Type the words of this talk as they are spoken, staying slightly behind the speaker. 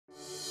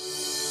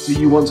Do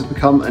you want to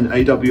become an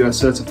AWS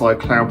Certified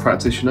Cloud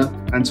Practitioner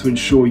and to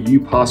ensure you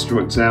pass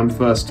your exam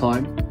first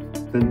time?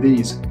 Then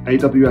these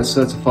AWS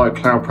Certified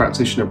Cloud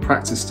Practitioner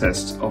practice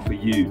tests are for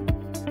you.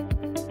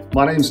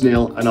 My name's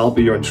Neil and I'll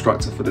be your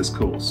instructor for this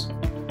course.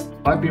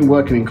 I've been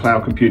working in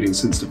cloud computing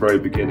since the very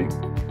beginning.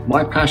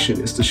 My passion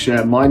is to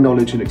share my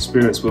knowledge and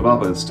experience with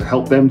others to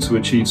help them to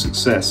achieve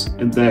success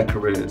in their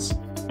careers.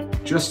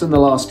 Just in the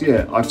last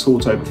year, I've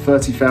taught over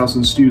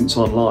 30,000 students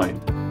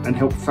online and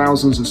helped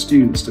thousands of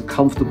students to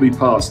comfortably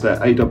pass their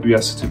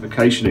AWS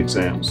certification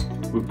exams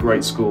with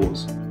great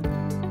scores.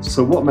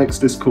 So what makes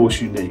this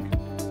course unique?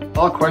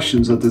 Our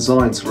questions are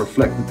designed to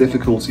reflect the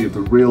difficulty of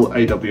the real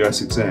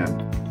AWS exam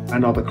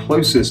and are the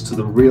closest to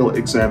the real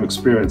exam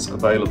experience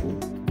available.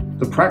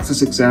 The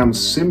practice exams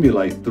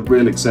simulate the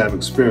real exam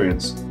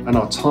experience and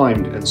are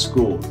timed and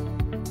scored.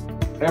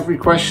 Every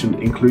question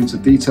includes a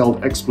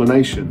detailed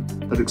explanation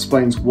that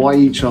explains why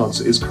each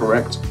answer is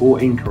correct or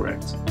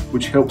incorrect,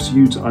 which helps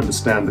you to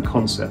understand the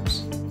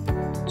concepts.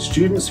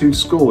 Students who've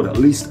scored at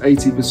least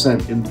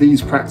 80% in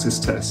these practice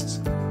tests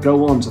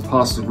go on to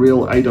pass the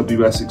real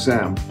AWS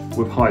exam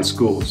with high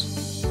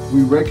scores.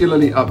 We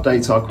regularly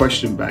update our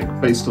question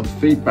bank based on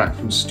feedback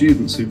from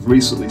students who've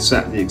recently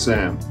sat the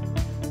exam.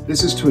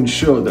 This is to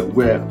ensure that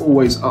we're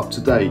always up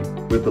to date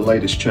with the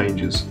latest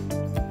changes.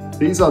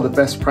 These are the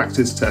best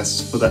practice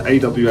tests for the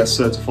AWS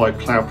Certified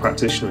Cloud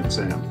Practitioner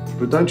exam,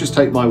 but don't just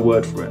take my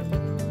word for it.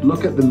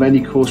 Look at the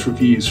many course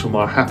reviews from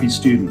our happy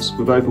students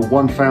with over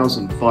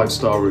 1,000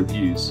 5-star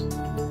reviews.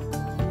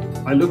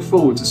 I look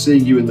forward to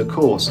seeing you in the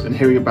course and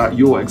hearing about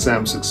your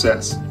exam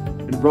success.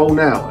 Enroll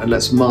now and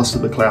let's master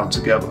the cloud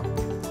together.